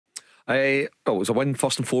Well, it was a win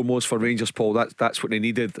first and foremost for Rangers, Paul. That's what they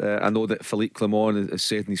needed. I know that Philippe Clement has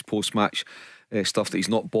said in his post-match stuff that he's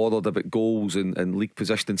not bothered about goals and league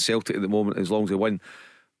position in Celtic at the moment as long as they win.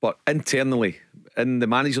 But internally, in the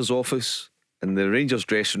manager's office, in the Rangers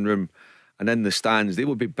dressing room and in the stands, they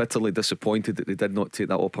would be bitterly disappointed that they did not take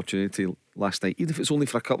that opportunity last night, even if it's only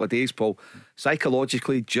for a couple of days, Paul.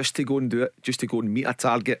 Psychologically, just to go and do it, just to go and meet a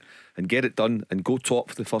target and get it done and go top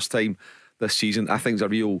for the first time this season, I think is a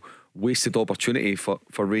real wasted opportunity for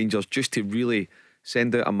Rangers, just to really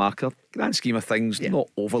send out a marker. Grand scheme of things, not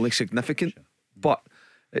overly significant, but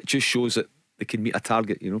it just shows that they can meet a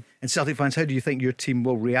target, you know. And Celtic fans, how do you think your team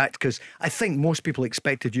will react? Because I think most people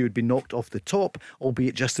expected you would be knocked off the top,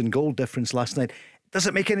 albeit just in goal difference last night. Does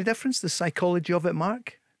it make any difference, the psychology of it,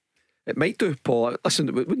 Mark? It might do, Paul. Listen,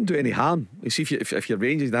 it wouldn't do any harm. You see, if you're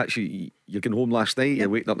Rangers, actually you're going home last night, you're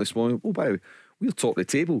waking up this morning, oh wow, we're top of the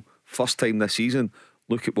table, first time this season.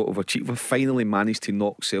 Look at what we've achieved. We've finally managed to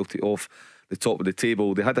knock Celtic off the top of the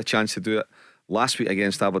table. They had a chance to do it last week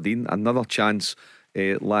against Aberdeen, another chance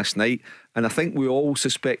last night, and I think we all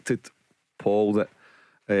suspected, Paul, that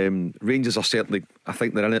Rangers are certainly, I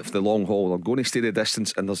think they're in it for the long haul. They're going to stay the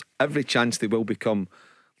distance, and there's every chance they will become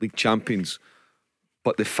league champions.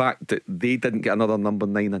 But the fact that they didn't get another number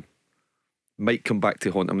 9 in might come back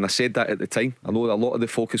to haunt them. And I said that at the time. I know a lot of the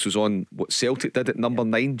focus was on what Celtic did at number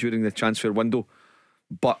 9 during the transfer window,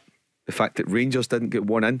 but the fact that Rangers didn't get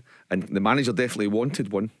one in, and the manager definitely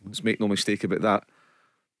wanted one, let's make no mistake about that,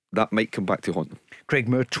 that might come back to haunt them. Craig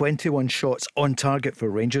Moore, 21 shots on target for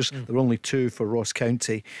Rangers. There were only 2 for Ross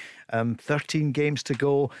County. 13 games to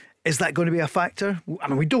go. Is that going to be a factor? I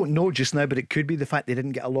mean, we don't know just now, but it could be the fact they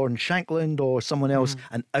didn't get a Lauren Shankland or someone else,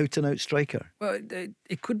 an out-and-out striker. Well,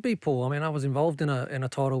 it could be, Paul. I mean, I was involved in a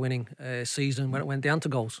title-winning season when it went down to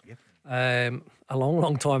goals. A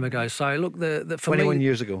long time ago. So look, for 21 me,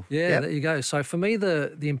 years ago. Yeah, there you go. So for me,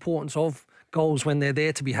 the importance of goals when they're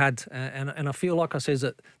there to be had, and I feel like I said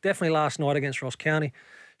that definitely last night against Ross County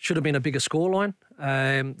should have been a bigger scoreline.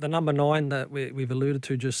 The number 9 that we've alluded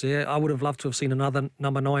to just there, I would have loved to have seen another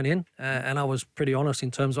number 9 in, and I was pretty honest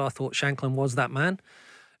in terms of I thought Shankland was that man,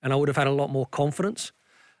 and I would have had a lot more confidence.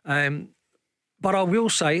 But I will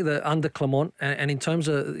say that under Clement, and in terms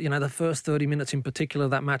of the first 30 minutes in particular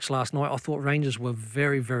of that match last night, I thought Rangers were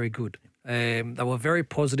very, very good. They were very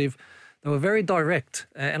positive. They were very direct,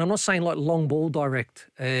 and I'm not saying like long ball direct,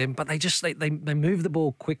 but they moved the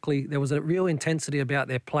ball quickly. There was a real intensity about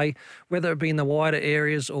their play, whether it be in the wider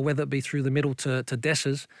areas or whether it be through the middle to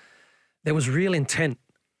Dessers. There was real intent.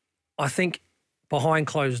 I think behind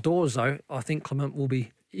closed doors, though, I think Clement will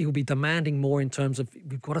be demanding more in terms of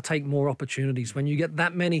we've got to take more opportunities. When you get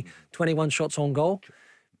that many 21 shots on goal,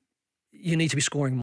 you need to be scoring more.